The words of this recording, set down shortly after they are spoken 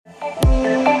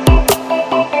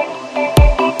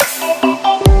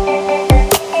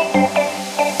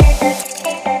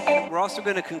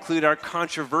going to conclude our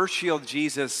controversial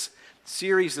Jesus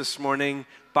series this morning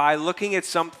by looking at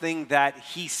something that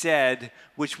he said,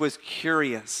 which was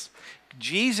curious.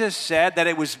 Jesus said that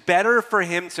it was better for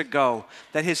him to go,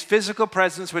 that his physical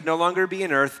presence would no longer be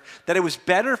in earth, that it was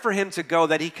better for him to go,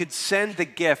 that he could send the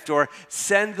gift or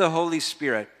send the Holy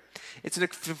Spirit. It's a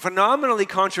phenomenally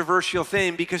controversial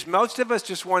thing because most of us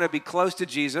just want to be close to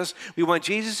Jesus. We want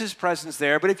Jesus' presence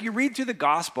there. But if you read through the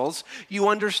Gospels, you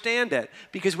understand it.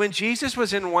 Because when Jesus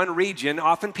was in one region,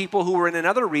 often people who were in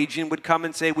another region would come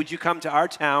and say, would you come to our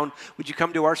town? Would you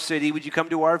come to our city? Would you come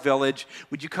to our village?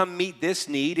 Would you come meet this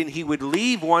need? And he would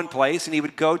leave one place and he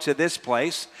would go to this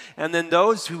place. And then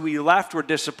those who he left were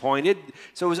disappointed.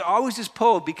 So it was always this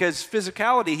pull because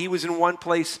physicality, he was in one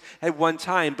place at one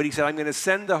time. But he said, I'm going to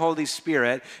send the Holy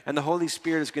Spirit, and the Holy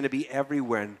Spirit is going to be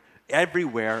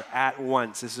everywhere at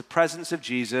once. This is the presence of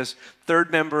Jesus,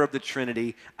 third member of the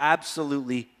Trinity,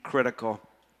 absolutely critical.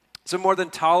 So more than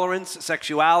tolerance,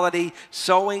 sexuality,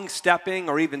 sewing, stepping,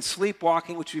 or even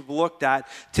sleepwalking, which we've looked at,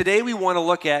 today we want to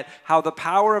look at how the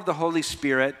power of the Holy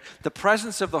Spirit, the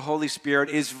presence of the Holy Spirit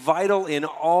is vital in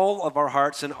all of our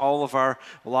hearts and all of our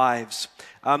lives.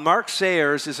 Mark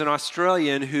Sayers is an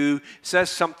Australian who says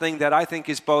something that I think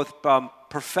is both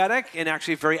prophetic and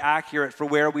actually very accurate for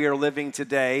where we are living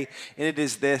today. And it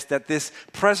is this, that this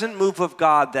present move of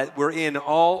God that we're in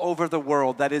all over the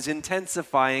world, that is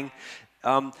intensifying,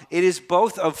 it is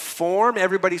both of form,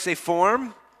 everybody say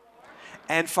form,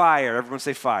 and fire. Everyone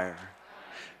say fire.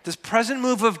 This present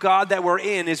move of God that we're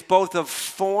in is both of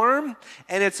form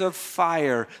and it's of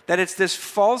fire. That it's this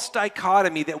false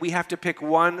dichotomy that we have to pick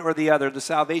one or the other. The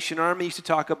Salvation Army used to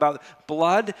talk about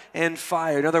blood and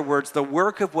fire. In other words, the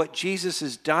work of what Jesus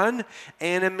has done,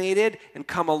 animated and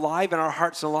come alive in our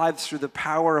hearts and lives through the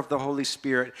power of the Holy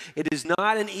Spirit. It is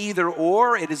not an either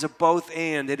or, it is a both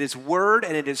and. It is word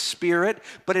and it is spirit,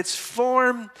 but it's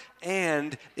form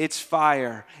and it's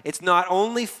fire. It's not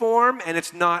only form and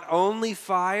it's not only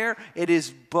fire. It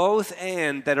is both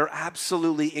and that are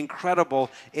absolutely incredible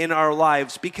in our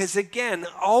lives. Because again,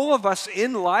 all of us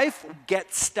in life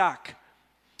get stuck.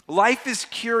 Life is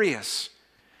curious.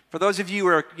 For those of you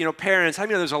who are parents, how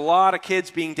many know there's a lot of kids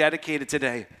being dedicated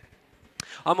today?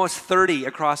 Almost 30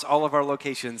 across all of our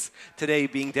locations today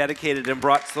being dedicated and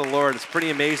brought to the Lord. It's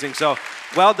pretty amazing. So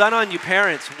well done on you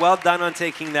parents. Well done on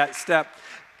taking that step.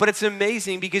 But it's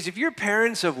amazing because if you're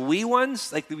parents of wee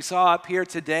ones, like we saw up here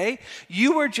today,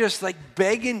 you were just like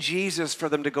begging Jesus for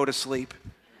them to go to sleep.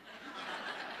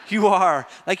 You are.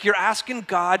 Like you're asking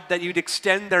God that you'd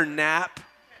extend their nap.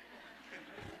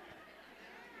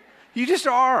 You just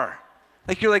are.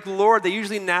 Like you're like, Lord, they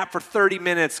usually nap for 30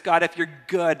 minutes. God, if you're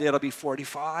good, it'll be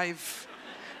 45.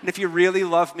 And if you really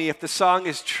love me, if the song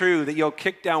is true, that you'll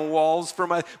kick down walls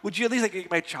would you at least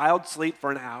make my child sleep for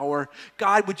an hour?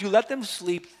 God, would you let them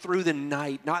sleep through the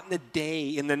night, not in the day,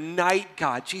 in the night,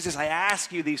 God? Jesus, I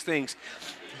ask you these things.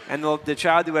 And the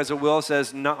child who has a will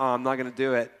says, no, I'm not going to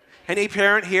do it. Any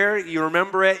parent here, you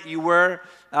remember it, you were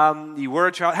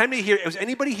a child. How many here, was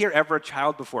anybody here ever a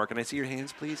child before? Can I see your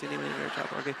hands, please? Anybody ever a child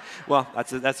before? Okay. Well,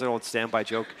 that's an old standby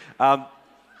joke.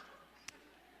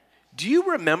 Do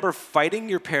you remember fighting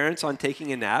your parents on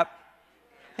taking a nap?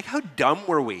 Like, how dumb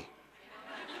were we?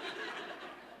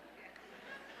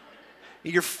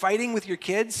 You're fighting with your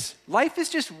kids? Life is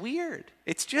just weird.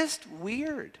 It's just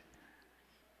weird.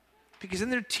 Because then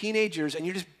they're teenagers and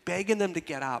you're just begging them to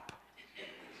get up.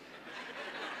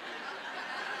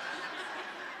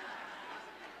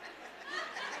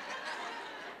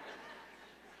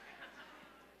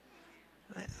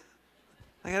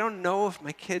 Like, I don't know if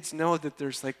my kids know that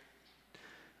there's like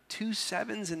 2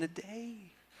 7s in a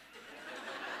day.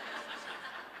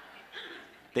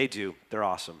 They do. They're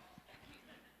awesome.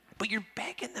 But you're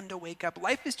begging them to wake up.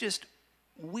 Life is just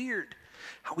weird.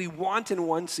 How we want in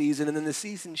one season and then the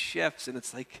season shifts and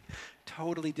it's like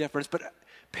totally different. But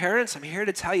parents, I'm here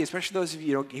to tell you, especially those of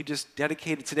you who just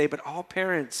dedicated today, but all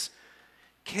parents,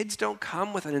 kids don't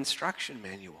come with an instruction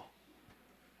manual.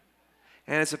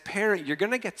 And as a parent, you're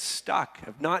going to get stuck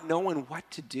of not knowing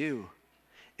what to do.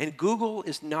 And Google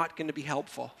is not going to be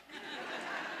helpful.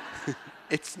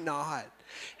 It's not.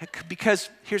 Because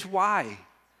here's why.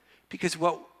 Because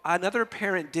what another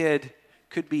parent did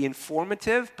could be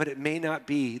informative, but it may not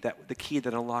be the key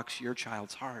that unlocks your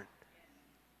child's heart.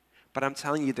 But I'm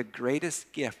telling you, the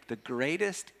greatest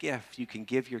gift you can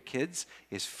give your kids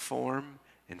is form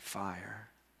and fire.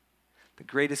 The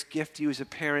greatest gift you as a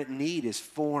parent need is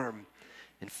form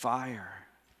and fire.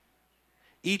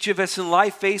 Each of us in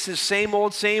life faces same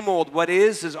old. What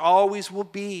is always will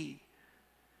be.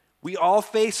 We all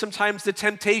face sometimes the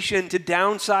temptation to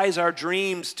downsize our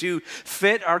dreams to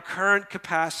fit our current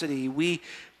capacity. We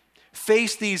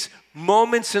face these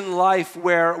moments in life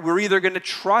where we're either going to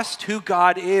trust who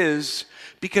God is,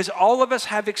 because all of us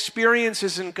have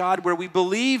experiences in God where we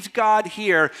believed God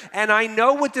here, and I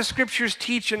know what the scriptures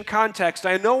teach in context.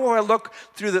 I know where I look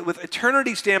through with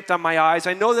eternity stamped on my eyes.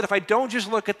 I know that if I don't just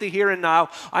look at the here and now,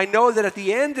 I know that at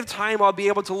the end of time I'll be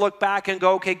able to look back and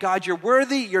go, okay, God, you're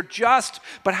worthy, you're just.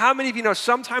 But how many of you know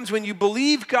sometimes when you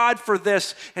believe God for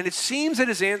this and it seems that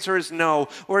his answer is no,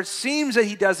 or it seems that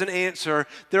he doesn't answer,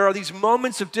 there are these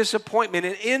moments of disappointment,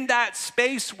 and in that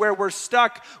space where we're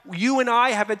stuck, you and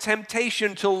I have a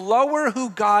temptation to lower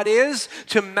who God is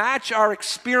to match our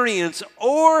experience,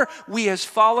 or we as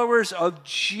followers of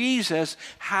Jesus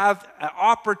have an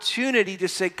opportunity to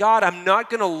say, God, I'm not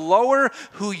going to lower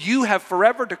who you have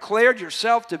forever declared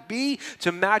yourself to be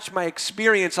to match my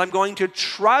experience. I'm going to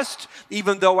trust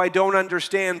even though I don't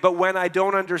understand, but when I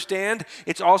don't understand,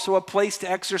 it's also a place to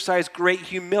exercise great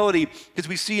humility, because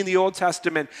we see in the Old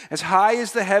Testament, as high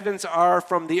as the heavens are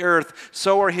from the earth,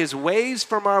 so are his ways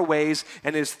from our ways,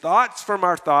 and his thoughts from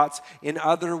our thoughts. In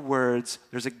other words,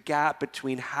 there's a gap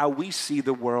between how we see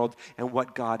the world and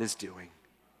what God is doing.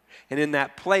 And in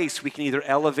that place, we can either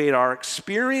elevate our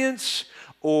experience,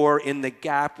 or in the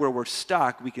gap where we're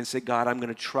stuck, we can say, God, I'm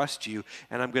going to trust you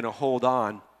and I'm going to hold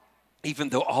on, even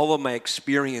though all of my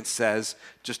experience says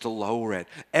just to lower it.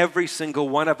 Every single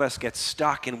one of us gets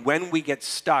stuck, and when we get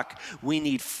stuck, we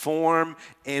need form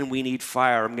and we need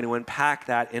fire. I'm going to unpack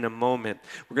that in a moment.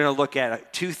 We're going to look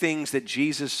at two things that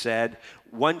Jesus said,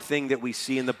 one thing that we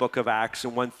see in the book of Acts,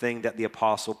 and one thing that the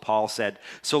Apostle Paul said.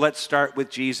 So let's start with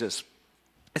Jesus.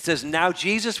 It says, now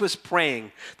Jesus was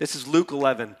praying. This is Luke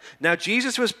 11. Now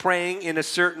Jesus was praying in a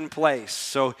certain place.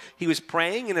 So he was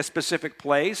praying in a specific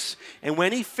place. And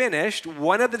when he finished,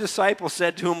 one of the disciples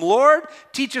said to him, Lord,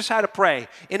 teach us how to pray.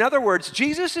 In other words,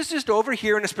 Jesus is just over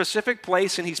here in a specific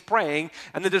place and he's praying.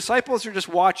 And the disciples are just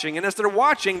watching. And as they're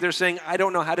watching, they're saying, I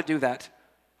don't know how to do that.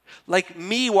 Like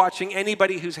me watching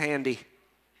anybody who's handy.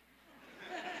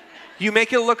 You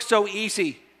make it look so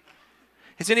easy.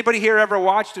 Has anybody here ever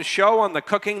watched a show on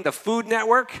the Food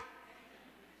Network?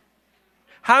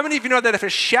 How many of you know that if a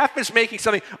chef is making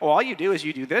something, all you do is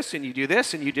you do this, and you do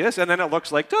this, and you do this, and then it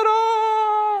looks like,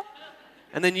 ta-da!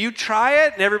 And then you try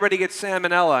it, and everybody gets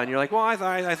salmonella, and you're like, well, I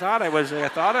thought I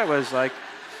was like,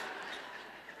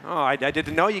 oh, I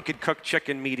didn't know you could cook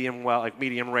chicken medium well, like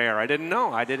medium rare. I didn't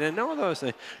know those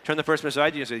things. Turn the person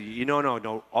beside you and say,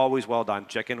 no, always well done,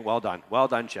 chicken, well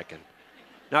done, chicken.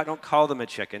 No, don't call them a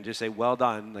chicken. Just say, well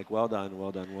done, like well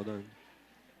done.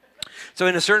 So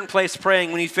in a certain place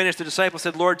praying, when he finished, the disciples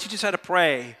said, Lord, teach us how to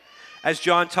pray, as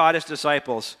John taught his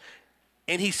disciples.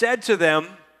 And he said to them,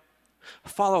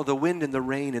 follow the wind and the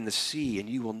rain and the sea, and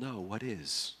you will know what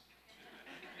is.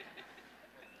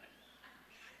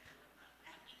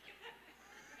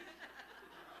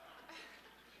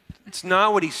 It's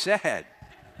not what he said.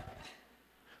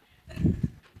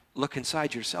 Look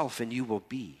inside yourself, and you will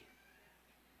be.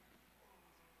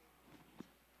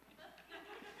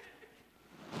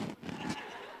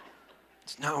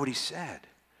 It's not what he said.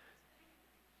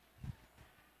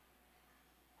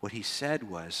 What he said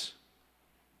was,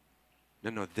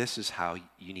 no, this is how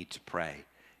you need to pray.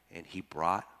 And he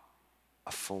brought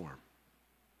a form.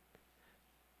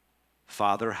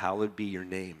 Father, hallowed be your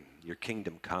name. Your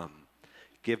kingdom come.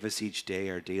 Give us each day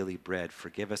our daily bread.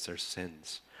 Forgive us our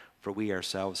sins, for we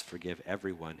ourselves forgive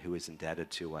everyone who is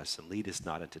indebted to us. And lead us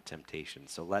not into temptation.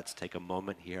 So let's take a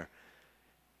moment here.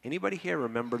 Anybody here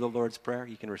remember the Lord's Prayer?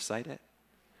 You can recite it.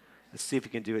 Let's see if we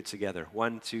can do it together.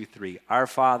 1, 2, 3. Our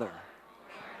Father.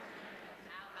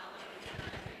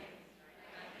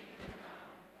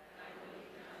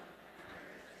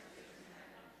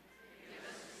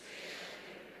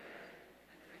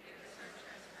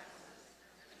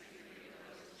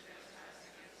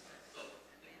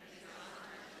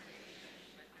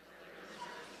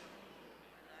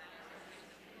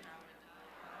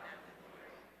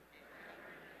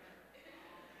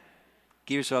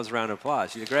 Give yourselves a round of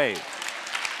applause. You did great.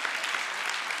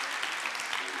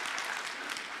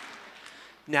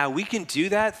 Now, we can do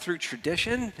that through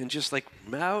tradition and just like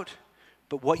out,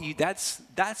 but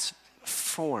that's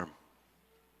form.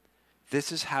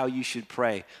 This is how you should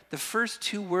pray. The first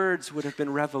two words would have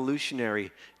been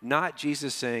revolutionary. Not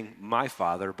Jesus saying, my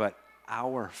Father, but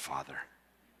our Father.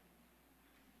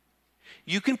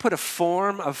 You can put a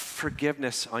form of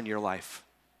forgiveness on your life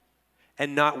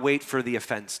and not wait for the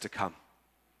offense to come.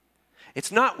 It's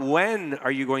not when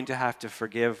are you going to have to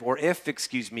forgive, or if,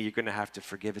 you're going to have to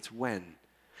forgive. It's when.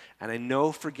 And I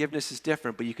know forgiveness is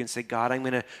different, but you can say, God, I'm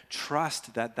going to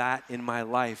trust that in my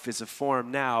life is a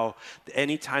form. Now,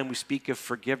 anytime we speak of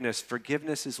forgiveness,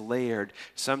 forgiveness is layered.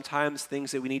 Sometimes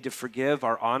things that we need to forgive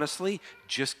are honestly,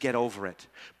 just get over it.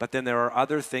 But then there are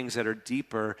other things that are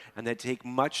deeper and that take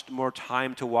much more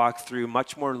time to walk through,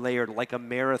 much more layered, like a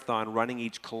marathon running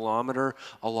each kilometer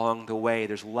along the way.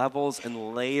 There's levels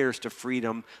and layers to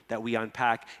freedom that we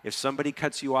unpack. If somebody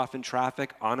cuts you off in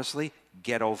traffic, honestly,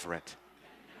 get over it.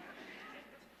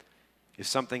 If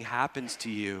something happens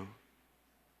to you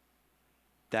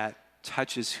that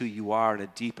touches who you are in a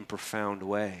deep and profound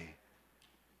way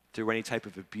through any type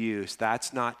of abuse,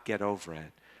 that's not get over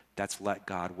it. That's let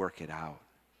God work it out.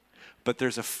 But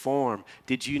there's a form.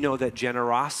 Did you know that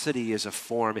generosity is a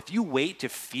form? If you wait to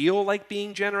feel like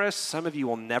being generous, some of you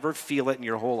will never feel it in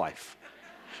your whole life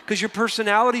because your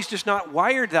personality's just not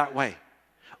wired that way.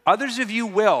 Others of you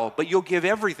will, but you'll give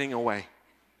everything away.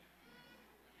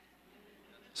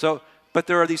 But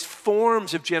there are these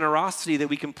forms of generosity that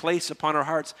we can place upon our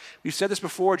hearts. We've said this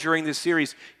before during this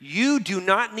series. You do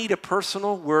not need a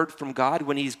personal word from God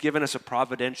when He's given us a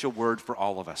providential word for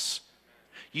all of us.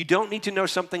 You don't need to know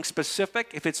something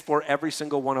specific if it's for every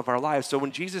single one of our lives. So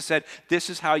when Jesus said, this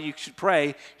is how you should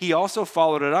pray, He also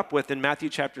followed it up with in Matthew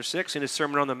chapter 6 in His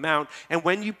Sermon on the Mount. And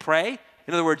when you pray,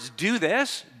 in other words, do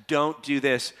this, don't do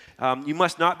this. You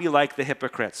must not be like the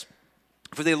hypocrites.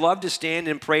 For they love to stand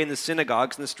and pray in the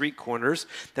synagogues and the street corners,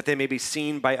 that they may be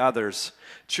seen by others.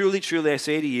 Truly, truly, I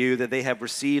say to you that they have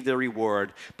received their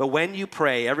reward. But when you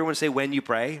pray, everyone say, when you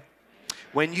pray.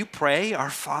 When you pray, our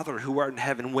Father who art in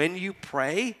heaven, when you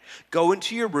pray, go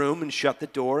into your room and shut the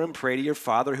door and pray to your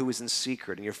Father who is in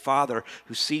secret. And your Father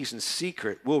who sees in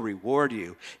secret will reward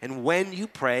you. And when you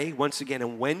pray, once again,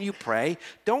 and when you pray,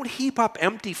 don't heap up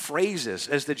empty phrases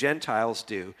as the Gentiles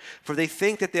do, for they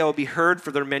think that they will be heard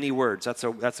for their many words. That's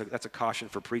a caution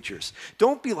for preachers.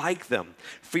 Don't be like them,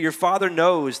 for your Father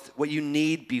knows what you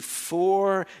need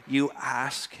before you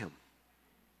ask Him.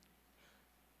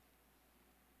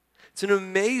 It's an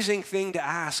amazing thing to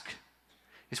ask.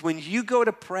 Is when you go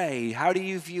to pray, how do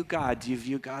you view God? Do you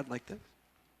view God like this?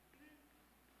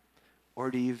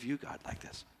 Or do you view God like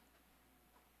this?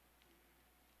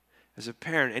 As a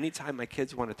parent, anytime my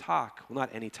kids want to talk, well,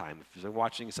 not anytime. If they're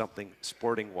watching something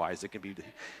sporting-wise, it can be,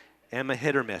 I'm a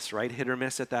hit or miss, right? Hit or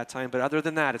miss at that time. But other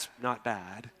than that, it's not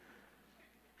bad.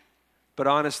 But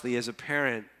honestly, as a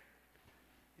parent,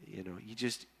 you know,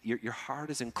 your heart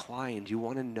is inclined. You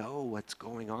want to know what's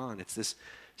going on. It's this.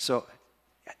 So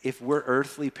if we're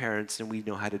earthly parents and we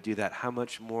know how to do that, how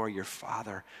much more your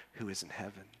Father who is in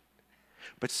heaven?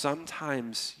 But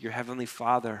sometimes your Heavenly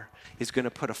Father is going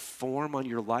to put a form on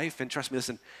your life. And trust me,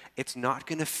 listen, it's not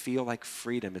going to feel like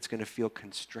freedom. It's going to feel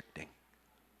constricting.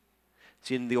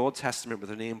 See, in the Old Testament,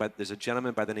 there's a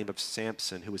gentleman by the name of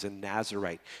Samson who was a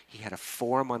Nazirite. He had a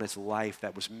form on his life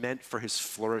that was meant for his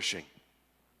flourishing.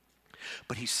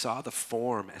 But he saw the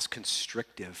form as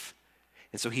constrictive.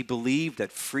 And so he believed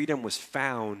that freedom was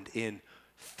found in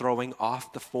throwing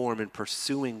off the form and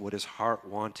pursuing what his heart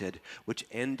wanted, which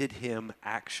ended him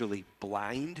actually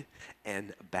blind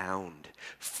and bound.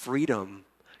 Freedom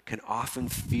can often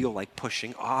feel like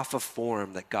pushing off a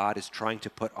form that God is trying to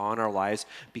put on our lives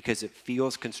because it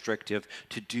feels constrictive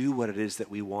to do what it is that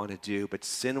we want to do. But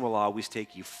sin will always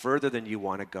take you further than you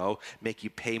want to go, make you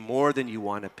pay more than you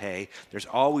want to pay. There's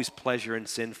always pleasure in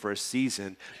sin for a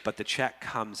season, but the check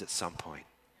comes at some point.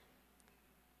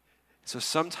 So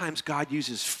sometimes God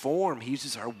uses form. He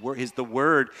uses the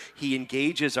word. He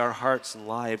engages our hearts and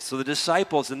lives. So the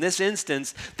disciples, in this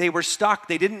instance, they were stuck.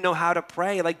 They didn't know how to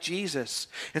pray like Jesus.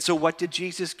 And so what did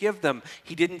Jesus give them?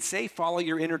 He didn't say, follow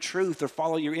your inner truth or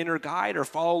follow your inner guide or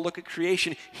look at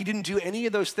creation. He didn't do any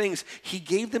of those things. He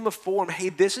gave them a form. Hey,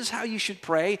 this is how you should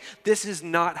pray. This is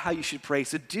not how you should pray.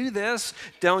 So do this,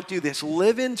 don't do this.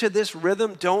 Live into this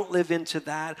rhythm. Don't live into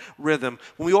that rhythm.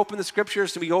 When we open the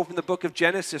scriptures and we open the book of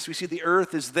Genesis, we see the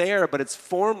earth is there, but it's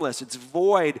formless, it's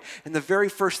void. And the very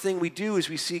first thing we do is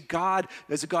we see God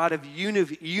as a God of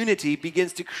unity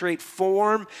begins to create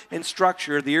form and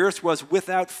structure. The earth was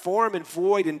without form and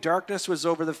void, and darkness was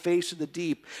over the face of the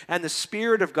deep. And the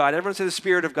Spirit of God, everyone say the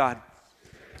Spirit of God.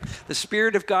 The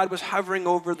Spirit of God was hovering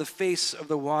over the face of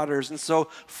the waters. And so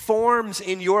forms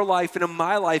in your life and in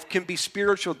my life can be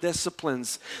spiritual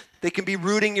disciplines. They can be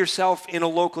rooting yourself in a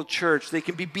local church. They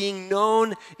can be being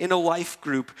known in a life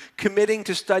group, committing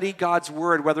to study God's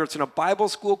word, whether it's in a Bible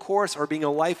school course or being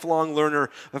a lifelong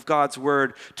learner of God's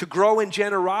word. To grow in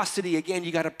generosity, again,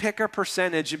 you got to pick a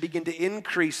percentage and begin to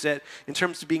increase it in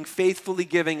terms of being faithfully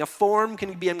giving. A form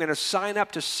can be, I'm going to sign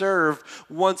up to serve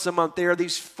once a month. There are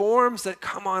these forms that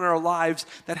come on our lives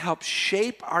that help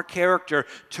shape our character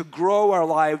to grow our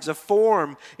lives. A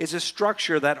form is a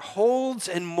structure that holds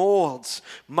and molds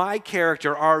my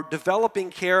character, our developing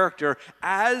character,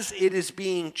 as it is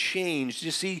being changed.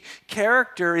 You see,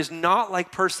 character is not like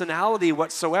personality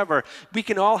whatsoever. We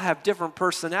can all have different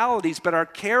personalities, but our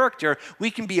character,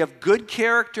 we can be of good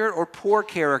character or poor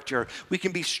character. We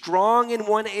can be strong in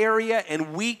one area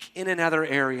and weak in another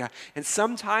area. And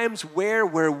sometimes where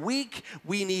we're weak,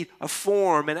 we need a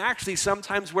form. And actually,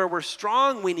 sometimes where we're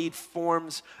strong, we need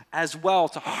forms as well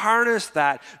to harness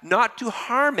that, not to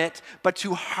harm it, but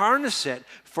to harness it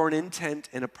for an intent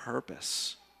and a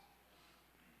purpose.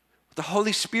 What the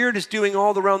Holy Spirit is doing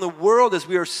all around the world as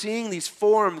we are seeing these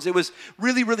forms, it was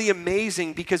really, really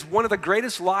amazing, because one of the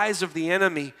greatest lies of the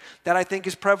enemy that I think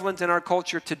is prevalent in our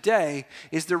culture today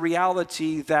is the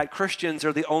reality that Christians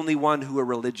are the only one who are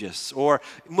religious, or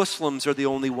Muslims are the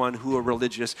only one who are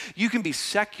religious. You can be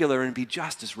secular and be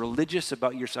just as religious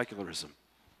about your secularism.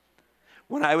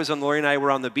 When Lori and I were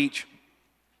on the beach,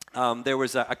 there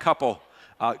was a couple,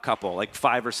 like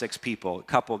 5 or 6 people. A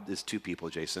couple is 2 people,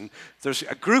 Jason. There's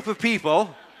a group of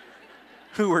people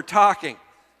who were talking.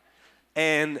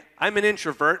 And I'm an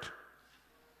introvert,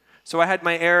 so I had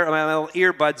my little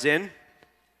earbuds in.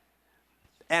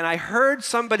 And I heard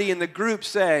somebody in the group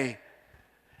say,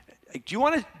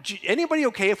 anybody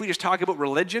okay if we just talk about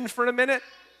religion for a minute?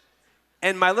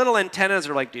 And my little antennas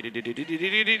are like,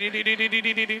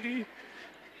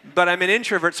 but I'm an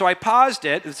introvert, so I paused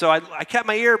it, and so I kept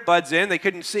my earbuds in. They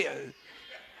couldn't see it.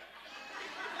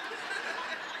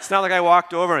 It's not like I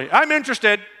walked over and, I'm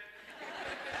interested.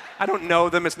 I don't know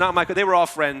them. It's not they were all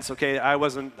friends, okay? I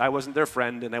wasn't their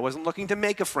friend, and I wasn't looking to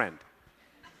make a friend.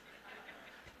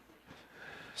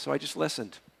 So I just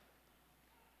listened.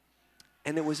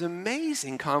 And it was an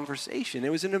amazing conversation.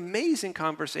 It was an amazing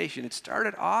conversation. It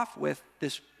started off with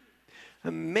this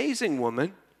amazing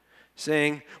woman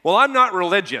saying, well, I'm not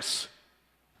religious.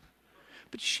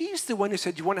 But she's the one who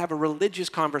said, you want to have a religious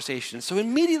conversation. So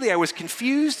immediately I was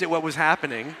confused at what was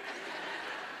happening.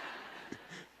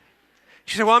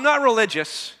 She said, well, I'm not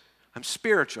religious. I'm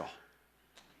spiritual.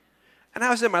 And I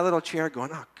was in my little chair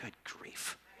going, oh, good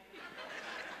grief.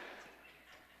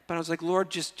 But I was like,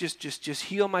 Lord, just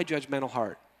heal my judgmental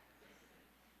heart.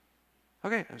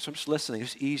 Okay, so I'm just listening,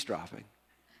 just eavesdropping.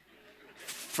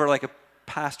 For like a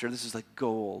pastor, this is like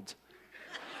gold.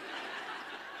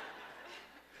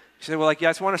 She said, well, I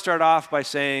just want to start off by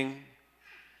saying,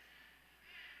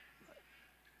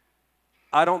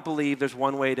 I don't believe there's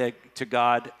one way to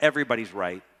God. Everybody's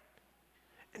right.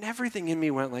 And everything in me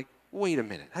went like, wait a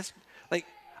minute. That's like,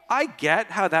 I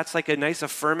get how that's like a nice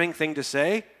affirming thing to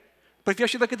say, but if you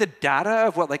actually look at the data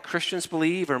of what like Christians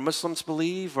believe or Muslims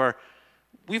believe, or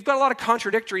we've got a lot of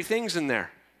contradictory things in there.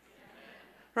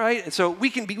 Right? And so we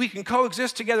can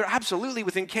coexist together absolutely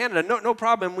within Canada. No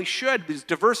problem. We should. There's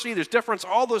diversity, there's difference,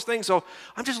 all those things. So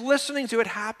I'm just listening to it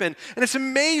happen. And it's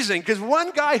amazing because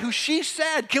one guy who she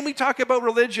said, can we talk about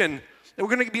religion? And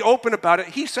we're going to be open about it.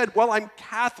 He said, well, I'm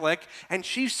Catholic. And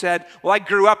she said, well, I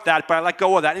grew up that, but I let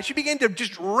go of that. And she began to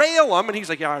just rail him. And he's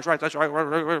like, yeah, that's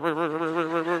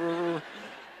right.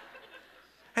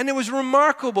 And it was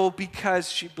remarkable because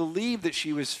she believed that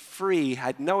she was free,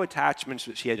 had no attachments,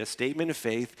 but she had a statement of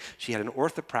faith, she had an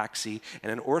orthopraxy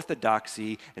and an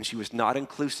orthodoxy, and she was not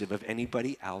inclusive of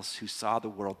anybody else who saw the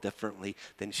world differently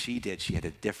than she did. She had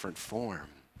a different form.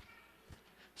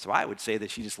 So I would say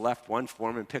that she just left one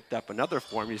form and picked up another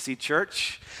form. You see,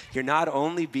 church, you're not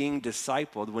only being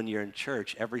discipled when you're in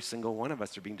church. Every single one of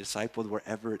us are being discipled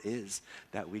wherever it is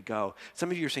that we go.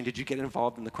 Some of you are saying, did you get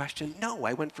involved in the question? No,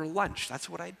 I went for lunch. That's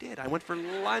what I did. I went for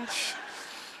lunch.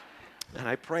 And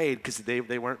I prayed because they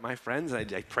weren't my friends.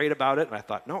 And I prayed about it, and I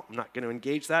thought, no, I'm not going to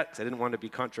engage that because I didn't want to be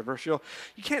controversial.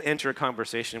 You can't enter a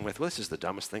conversation with, well, this is the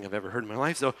dumbest thing I've ever heard in my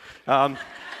life. So,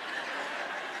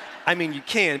 I mean, you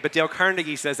can, but Dale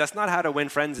Carnegie says that's not how to win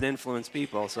friends and influence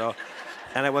people. So,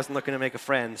 and I wasn't looking to make a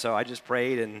friend, so I just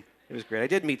prayed, and it was great. I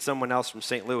did meet someone else from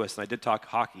St. Louis, and I did talk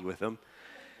hockey with him.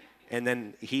 And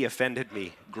then he offended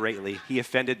me greatly. He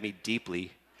offended me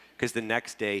deeply, because the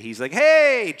next day he's like,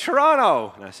 hey,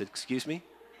 Toronto. And I said, excuse me?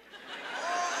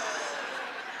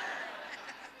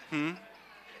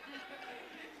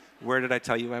 Where did I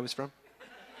tell you I was from?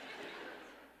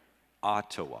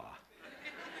 Ottawa.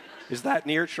 Is that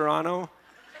near Toronto?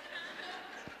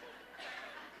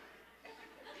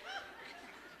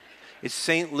 Is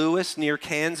St. Louis near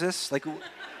Kansas? Like,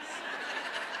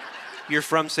 you're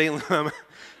from St. Louis.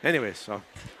 Anyway, so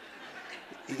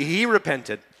he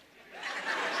repented.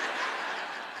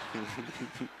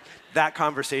 That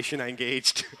conversation I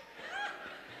engaged.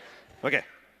 Okay,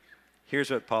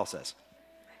 here's what Paul says.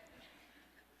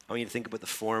 I want you to think about the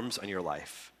forms on your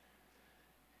life.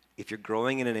 If you're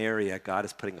growing in an area, God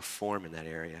is putting a form in that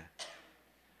area.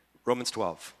 Romans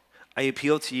 12. I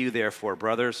appeal to you, therefore,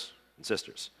 brothers and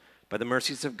sisters, by the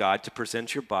mercies of God, to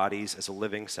present your bodies as a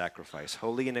living sacrifice,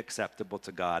 holy and acceptable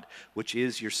to God, which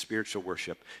is your spiritual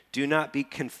worship. Do not be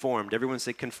conformed. Everyone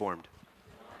say conformed.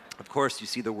 Of course, you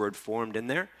see the word formed in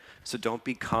there, so don't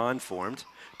be conformed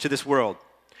to this world,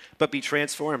 but be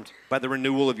transformed by the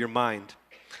renewal of your mind,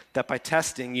 that by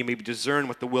testing you may discern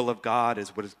what the will of God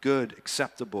is, what is good,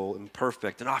 acceptable, and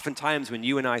perfect. And oftentimes when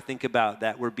you and I think about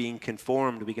that we're being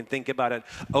conformed, we can think about it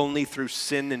only through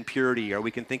sin and purity, or we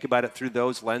can think about it through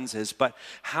those lenses. But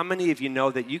how many of you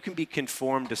know that you can be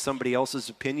conformed to somebody else's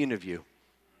opinion of you?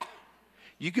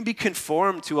 You can be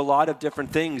conformed to a lot of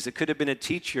different things. It could have been a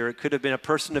teacher. It could have been a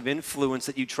person of influence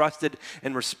that you trusted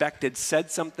and respected, said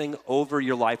something over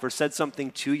your life or said something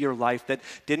to your life that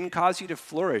didn't cause you to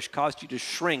flourish, caused you to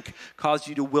shrink, caused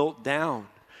you to wilt down.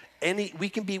 We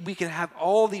can have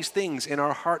all these things in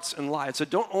our hearts and lives. So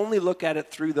don't only look at it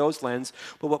through those lenses,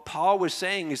 but what Paul was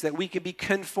saying is that we can be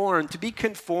conformed. To be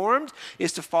conformed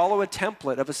is to follow a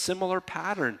template of a similar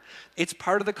pattern. It's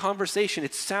part of the conversation.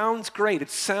 It sounds great. It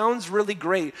sounds really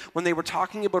great when they were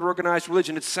talking about organized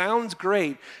religion. It sounds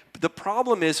great. The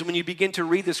problem is when you begin to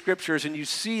read the scriptures and you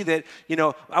see that,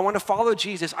 I want to follow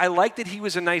Jesus. I like that he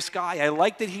was a nice guy. I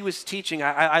like that he was teaching.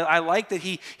 I like that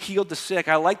he healed the sick.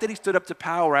 I like that he stood up to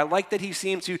power. I like that he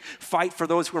seemed to fight for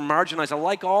those who were marginalized. I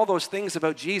like all those things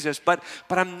about Jesus, but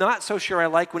I'm not so sure I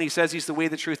like when he says he's the way,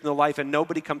 the truth, and the life, and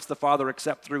nobody comes to the Father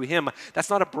except through him. That's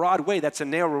not a broad way. That's a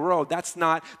narrow road.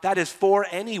 That is for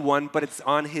anyone, but it's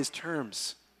on his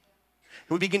terms.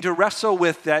 And we begin to wrestle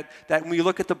with that when we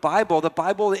look at the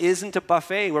Bible isn't a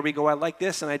buffet where we go, I like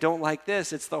this and I don't like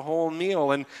this. It's the whole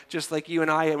meal. And just like you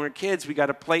and I, when we were kids, we got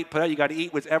a plate put out. You got to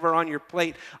eat whatever on your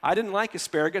plate. I didn't like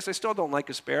asparagus. I still don't like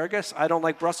asparagus. I don't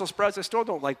like Brussels sprouts. I still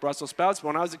don't like Brussels sprouts. But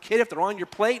when I was a kid, if they're on your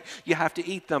plate, you have to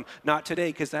eat them. Not today,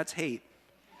 because that's hate.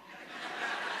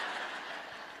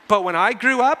 But when I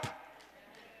grew up,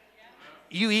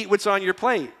 you eat what's on your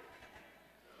plate.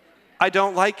 I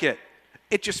don't like it.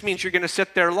 It just means you're going to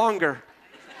sit there longer.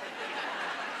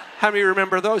 How many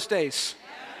remember those days?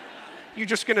 You're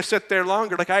just going to sit there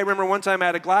longer. Like I remember one time I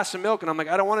had a glass of milk and I'm like,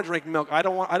 I don't want to drink milk. I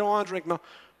don't want to drink milk.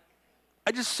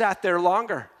 I just sat there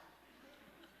longer.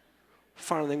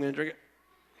 Finally, I'm going to drink it.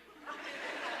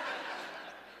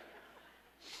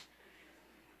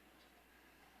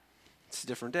 It's a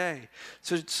different day.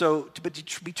 So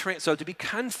to be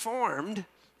conformed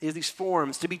is these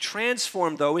forms. To be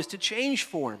transformed, though, is to change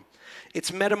form.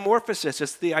 It's metamorphosis.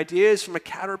 It's the idea is from a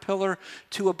caterpillar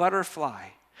to a butterfly.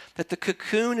 That the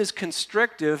cocoon is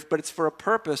constrictive, but it's for a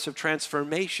purpose of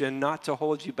transformation, not to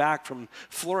hold you back from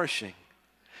flourishing.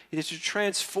 It is to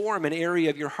transform an area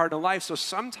of your heart and life. So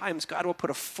sometimes God will put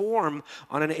a form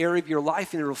on an area of your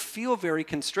life and it'll feel very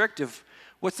constrictive.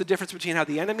 What's the difference between how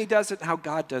the enemy does it and how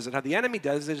God does it? How the enemy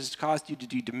does it is to cause you to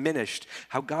be diminished.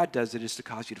 How God does it is to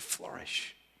cause you to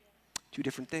flourish. Two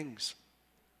different things.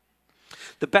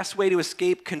 The best way to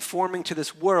escape conforming to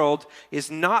this world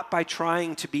is not by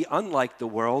trying to be unlike the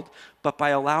world, but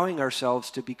by allowing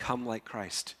ourselves to become like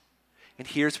Christ. And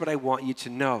here's what I want you to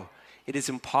know. It is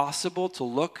impossible to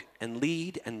look and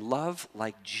lead and love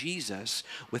like Jesus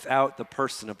without the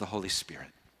person of the Holy Spirit.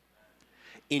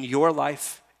 In your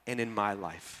life and in my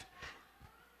life.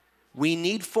 We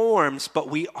need forms, but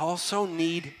we also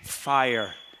need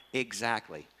fire.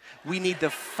 Exactly. We need the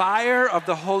fire of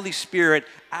the Holy Spirit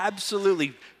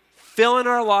absolutely filling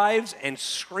our lives and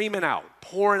screaming out,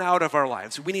 pouring out of our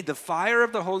lives. We need the fire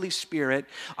of the Holy Spirit.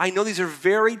 I know these are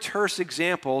very terse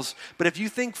examples, but if you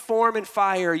think form and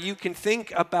fire, you can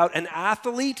think about an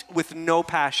athlete with no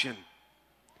passion.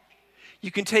 You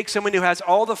can take someone who has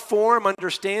all the form,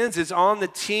 understands, is on the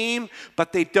team,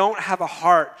 but they don't have a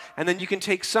heart. And then you can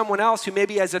take someone else who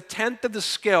maybe has a tenth of the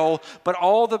skill, but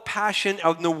all the passion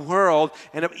of the world,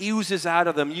 and it oozes out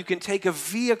of them. You can take a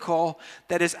vehicle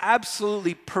that is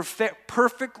absolutely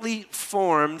perfectly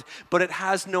formed, but it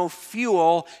has no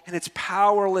fuel, and it's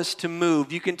powerless to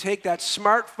move. You can take that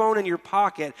smartphone in your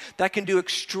pocket that can do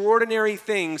extraordinary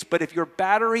things, but if your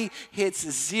battery hits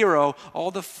zero, all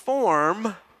the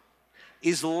form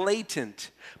is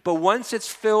latent. But once it's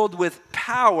filled with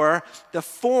power, the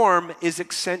form is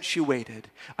accentuated.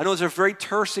 I know those are very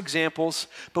terse examples,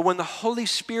 but when the Holy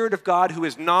Spirit of God, who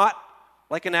is not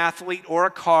like an athlete or a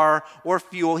car or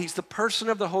fuel. He's the person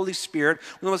of the Holy Spirit.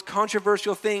 One of the most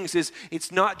controversial things is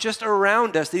it's not just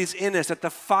around us, that he's in us. That the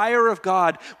fire of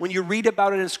God, when you read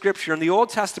about it in Scripture, in the Old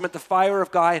Testament, the fire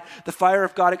of God,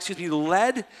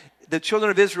 led the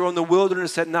children of Israel in the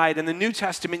wilderness at night. In the New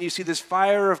Testament, you see this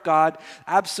fire of God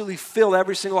absolutely fill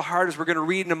every single heart, as we're going to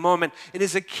read in a moment. It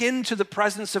is akin to the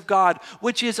presence of God,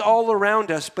 which is all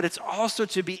around us, but it's also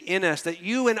to be in us, that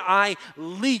you and I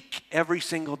leak every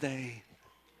single day,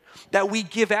 that we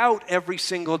give out every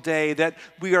single day, that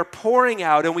we are pouring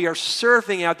out and we are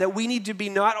serving out, that we need to be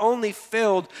not only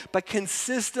filled, but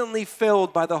consistently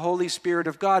filled by the Holy Spirit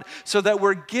of God, so that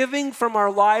we're giving from our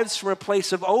lives from a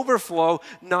place of overflow,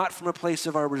 not from a place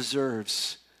of our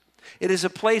reserves. It is a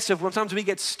place of when sometimes we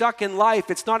get stuck in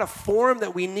life. It's not a form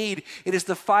that we need. It is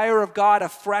the fire of God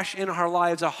afresh in our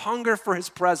lives, a hunger for his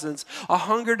presence, a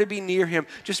hunger to be near him,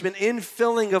 just an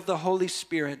infilling of the Holy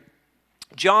Spirit.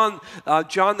 John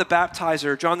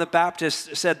the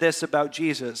Baptist said this about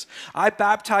Jesus: I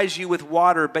baptize you with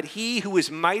water, but he who is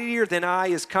mightier than I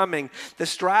is coming, the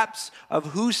straps of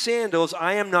whose sandals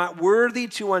I am not worthy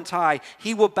to untie.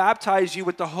 He will baptize you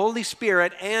with the Holy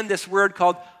Spirit and this word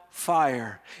called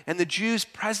fire. And the Jews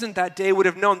present that day would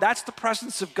have known that's the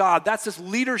presence of God. That's this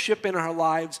leadership in our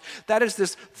lives. That is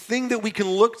this thing that we can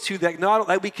look to,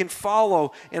 that we can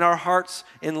follow in our hearts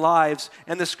and lives.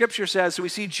 And the scripture says, so we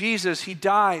see Jesus, he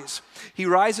dies. He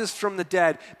rises from the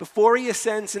dead. Before he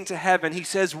ascends into heaven, he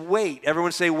says, wait.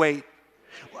 Everyone say wait.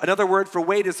 Another word for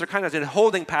wait is they're kind of in a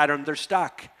holding pattern. They're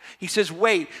stuck. He says,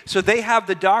 wait. So they have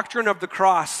the doctrine of the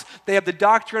cross. They have the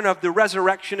doctrine of the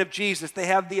resurrection of Jesus. They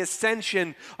have the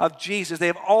ascension of Jesus. They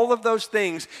have all of those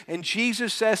things. And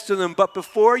Jesus says to them, but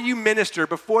before you minister,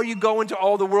 before you go into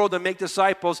all the world and make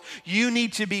disciples, you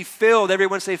need to be filled.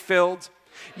 Everyone say filled.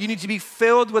 You need to be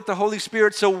filled with the Holy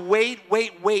Spirit. So wait.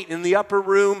 In the upper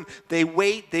room, they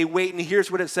wait. And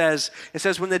here's what it says. It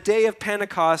says, when the day of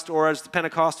Pentecost, or as the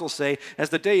Pentecostals say, as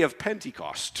the day of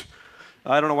Pentecost.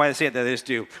 I don't know why they say it, they just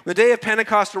do. When the day of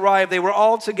Pentecost arrived, they were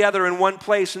all together in one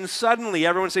place. And suddenly,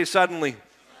 everyone say suddenly,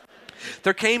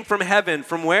 there came from heaven.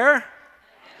 From where?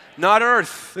 Not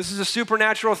earth. This is a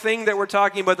supernatural thing that we're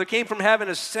talking about. There came from heaven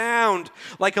a sound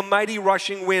like a mighty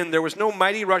rushing wind. There was no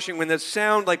mighty rushing wind, that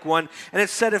sound like one. And it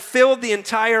said it filled the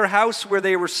entire house where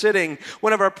they were sitting.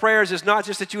 One of our prayers is not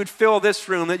just that you would fill this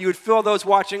room, that you would fill those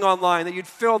watching online, that you'd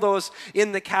fill those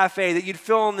in the cafe, that you'd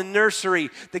fill in the nursery,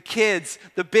 the kids,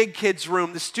 the big kids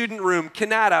room, the student room,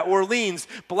 Canada, Orleans,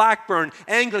 Blackburn,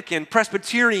 Anglican,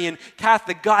 Presbyterian,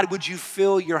 Catholic. God, would you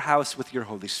fill your house with your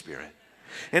Holy Spirit?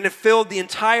 And it filled the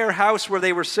entire house where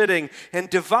they were sitting, and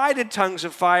divided tongues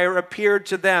of fire appeared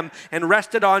to them and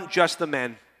rested on just the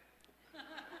men.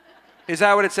 Is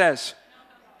that what it says?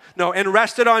 No, and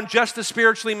rested on just the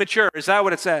spiritually mature. Is that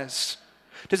what it says?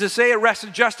 Does it say it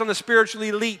rested just on the spiritually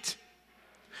elite?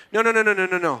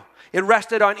 No. It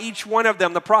rested on each one of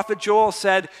them. The prophet Joel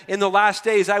said, in the last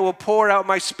days I will pour out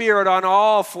my spirit on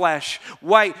all flesh,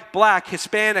 white, black,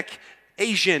 Hispanic,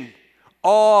 Asian,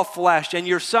 all flesh, and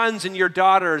your sons and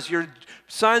daughters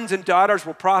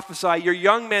will prophesy, your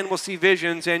young men will see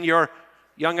visions, and your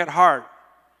young at heart,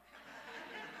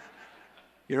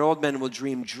 your old men will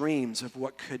dream dreams of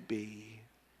what could be.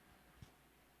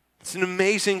 It's an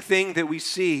amazing thing that we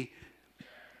see.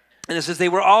 And it says they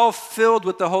were all filled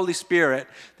with the Holy Spirit.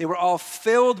 They were all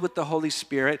filled with the Holy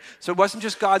Spirit. So it wasn't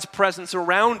just God's presence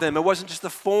around them. It wasn't just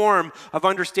the form of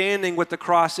understanding what the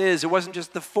cross is. It wasn't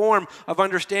just the form of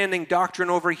understanding doctrine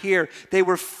over here. They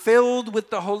were filled with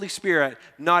the Holy Spirit.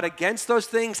 Not against those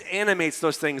things, animates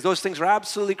those things. Those things are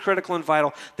absolutely critical and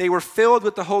vital. They were filled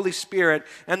with the Holy Spirit.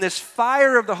 And this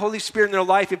fire of the Holy Spirit in their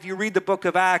life, if you read the book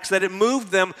of Acts, that it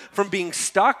moved them from being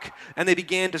stuck and they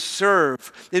began to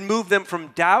serve. It moved them from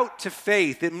doubt to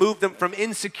faith. It moved them from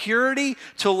insecurity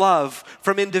to love,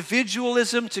 from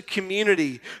individualism to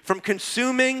community, from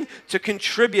consuming to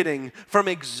contributing, from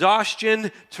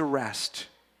exhaustion to rest.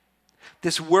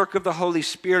 This work of the Holy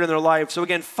Spirit in their life. So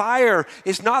again, fire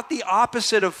is not the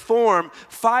opposite of form.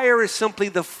 Fire is simply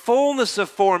the fullness of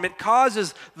form. It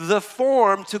causes the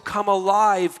form to come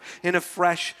alive in a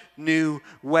fresh, new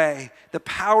way. The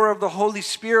power of the Holy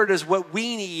Spirit is what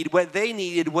we need, what they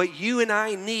needed, what you and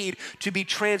I need to be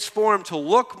transformed, to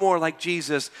look more like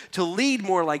Jesus, to lead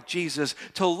more like Jesus,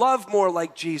 to love more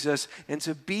like Jesus, and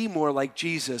to be more like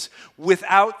Jesus.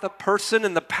 Without the person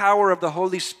and the power of the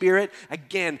Holy Spirit,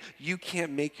 again, you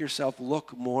can't make yourself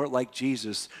look more like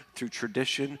Jesus through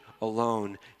tradition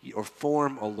alone or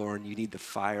form alone. You need the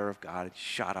fire of God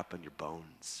shot up in your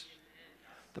bones.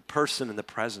 The person and the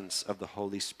presence of the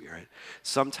Holy Spirit.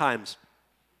 Sometimes,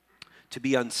 to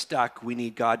be unstuck, we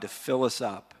need God to fill us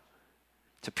up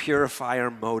to purify our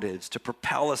motives, to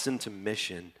propel us into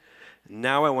mission.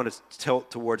 Now I want to tilt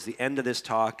towards the end of this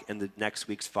talk and the next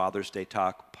week's Father's Day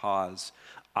talk. Pause.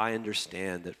 I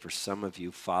understand that for some of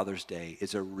you, Father's Day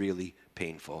is a really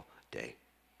painful day.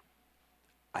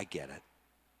 I get it.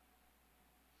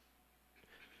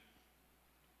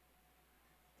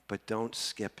 But don't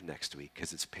skip next week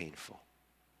because it's painful.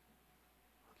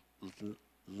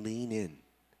 Lean in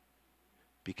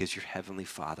because your Heavenly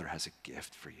Father has a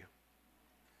gift for you.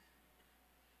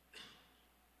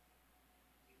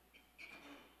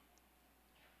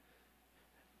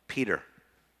 Peter,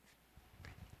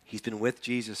 he's been with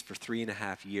Jesus for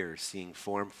 3.5 years, seeing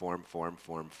form. If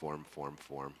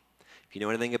you know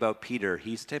anything about Peter,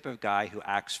 he's the type of guy who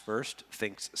acts first,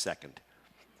 thinks second.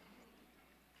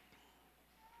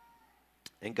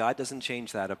 And God doesn't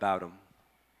change that about him,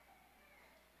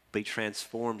 but he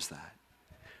transforms that.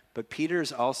 But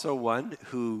Peter's also one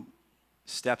who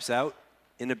steps out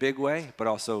in a big way, but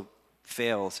also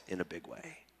fails in a big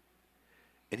way.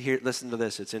 And here, listen to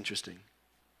this, it's interesting.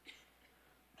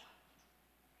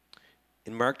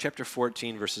 In Mark chapter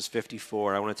 14, verses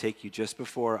 54, I want to take you just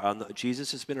before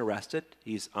Jesus has been arrested.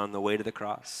 He's on the way to the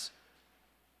cross.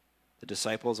 The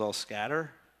disciples all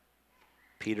scatter.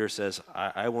 Peter says,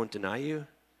 I won't deny you.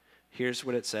 Here's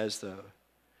what it says, though.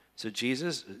 So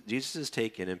Jesus is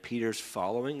taken, and Peter's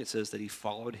following. It says that he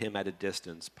followed him at a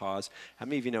distance. Pause. How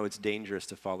many of you know it's dangerous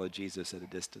to follow Jesus at a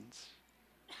distance?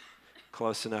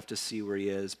 Close enough to see where he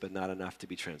is, but not enough to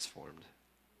be transformed.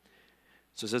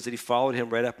 So it says that he followed him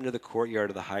right up into the courtyard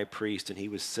of the high priest, and he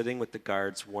was sitting with the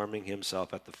guards warming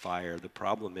himself at the fire. The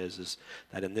problem is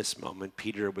that in this moment,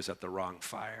 Peter was at the wrong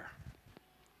fire.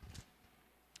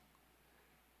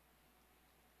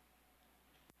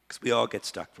 Because we all get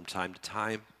stuck from time to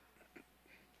time.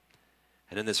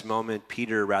 And in this moment,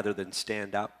 Peter, rather than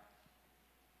stand up,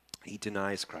 he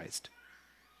denies Christ.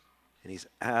 And he's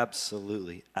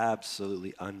absolutely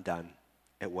undone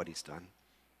at what he's done.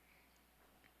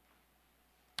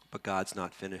 But God's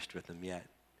not finished with him yet,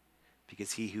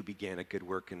 because he who began a good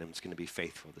work in him is going to be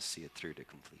faithful to see it through to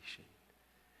completion.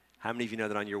 How many of you know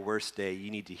that on your worst day, you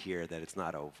need to hear that it's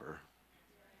not over?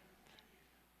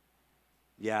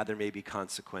 Yeah, there may be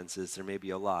consequences, there may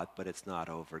be a lot, but it's not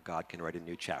over. God can write a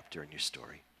new chapter in your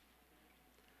story.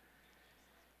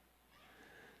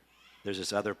 There's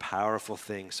this other powerful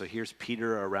thing. So here's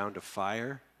Peter around a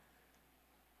fire.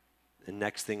 The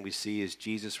next thing we see is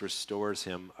Jesus restores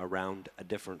him around a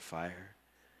different fire.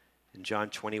 In John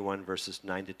 21, verses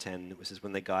 9 to 10, it says,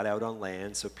 when they got out on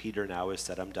land, so Peter now has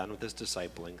said, I'm done with this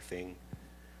discipling thing.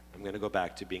 I'm going to go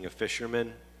back to being a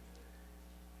fisherman.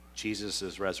 Jesus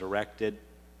is resurrected.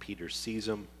 Peter sees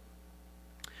him.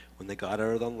 When they got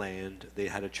out on land, they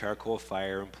had a charcoal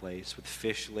fire in place with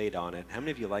fish laid on it. How many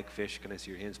of you like fish? Can I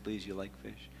see your hands, please? You like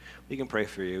fish? We can pray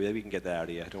for you. Maybe we can get that out of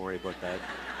you. Don't worry about that.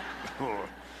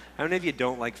 How many of you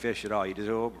don't like fish at all? You just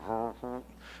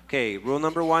okay, rule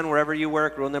number one, wherever you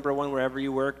work. Rule number one, wherever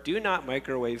you work. Do not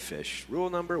microwave fish. Rule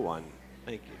number one.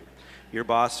 Thank you. Your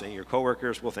boss and your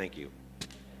coworkers will thank you.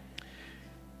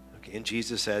 Okay, and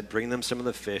Jesus said, bring them some of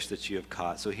the fish that you have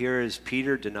caught. So here is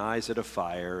Peter denies at a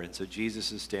fire, and so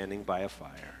Jesus is standing by a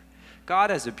fire.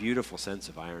 God has a beautiful sense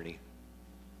of irony.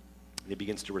 And he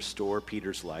begins to restore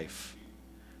Peter's life.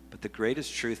 But the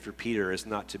greatest truth for Peter is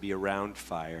not to be around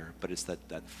fire, but it's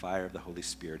that fire of the Holy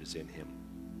Spirit is in him.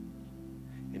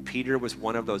 And Peter was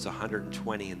one of those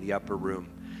 120 in the upper room.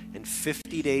 And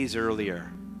 50 days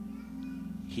earlier,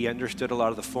 he understood a lot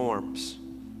of the forms.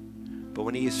 But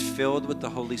when he is filled with the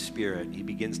Holy Spirit, he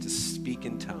begins to speak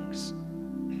in tongues.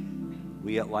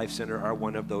 We at Life Center are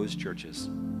one of those churches.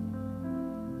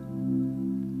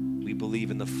 We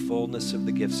believe in the fullness of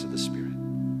the gifts of the Spirit.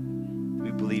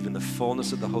 We believe in the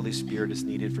fullness of the Holy Spirit is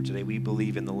needed for today. We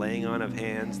believe in the laying on of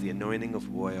hands, the anointing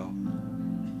of oil.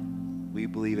 We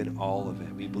believe in all of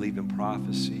it. We believe in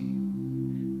prophecy,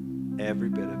 every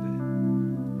bit of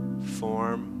it,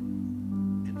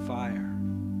 form and fire.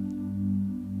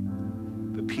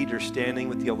 But Peter, standing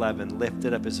with the 11,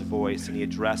 lifted up his voice and he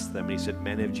addressed them and he said,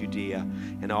 men of Judea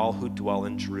and all who dwell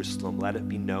in Jerusalem, let it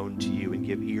be known to you and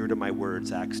give ear to my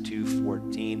words. Acts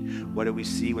 2:14. What do we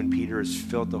see when Peter is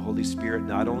filled with the Holy Spirit?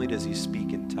 Not only does he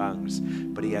speak in tongues,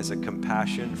 but he has a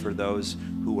compassion for those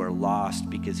who are lost,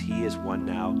 because he is one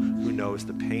now who knows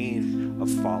the pain of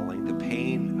falling, the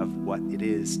pain of what it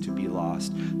is to be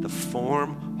lost. The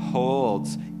form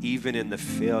holds even in the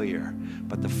failure,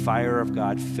 but the fire of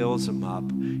God fills him up.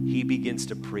 He begins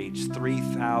to preach.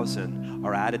 3,000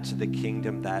 are added to the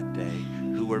kingdom that day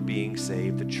who are being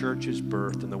saved. The church is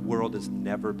birthed, and the world has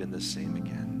never been the same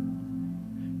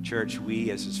again. Church,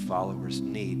 we as his followers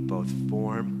need both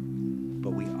form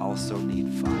but we also need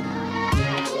fire.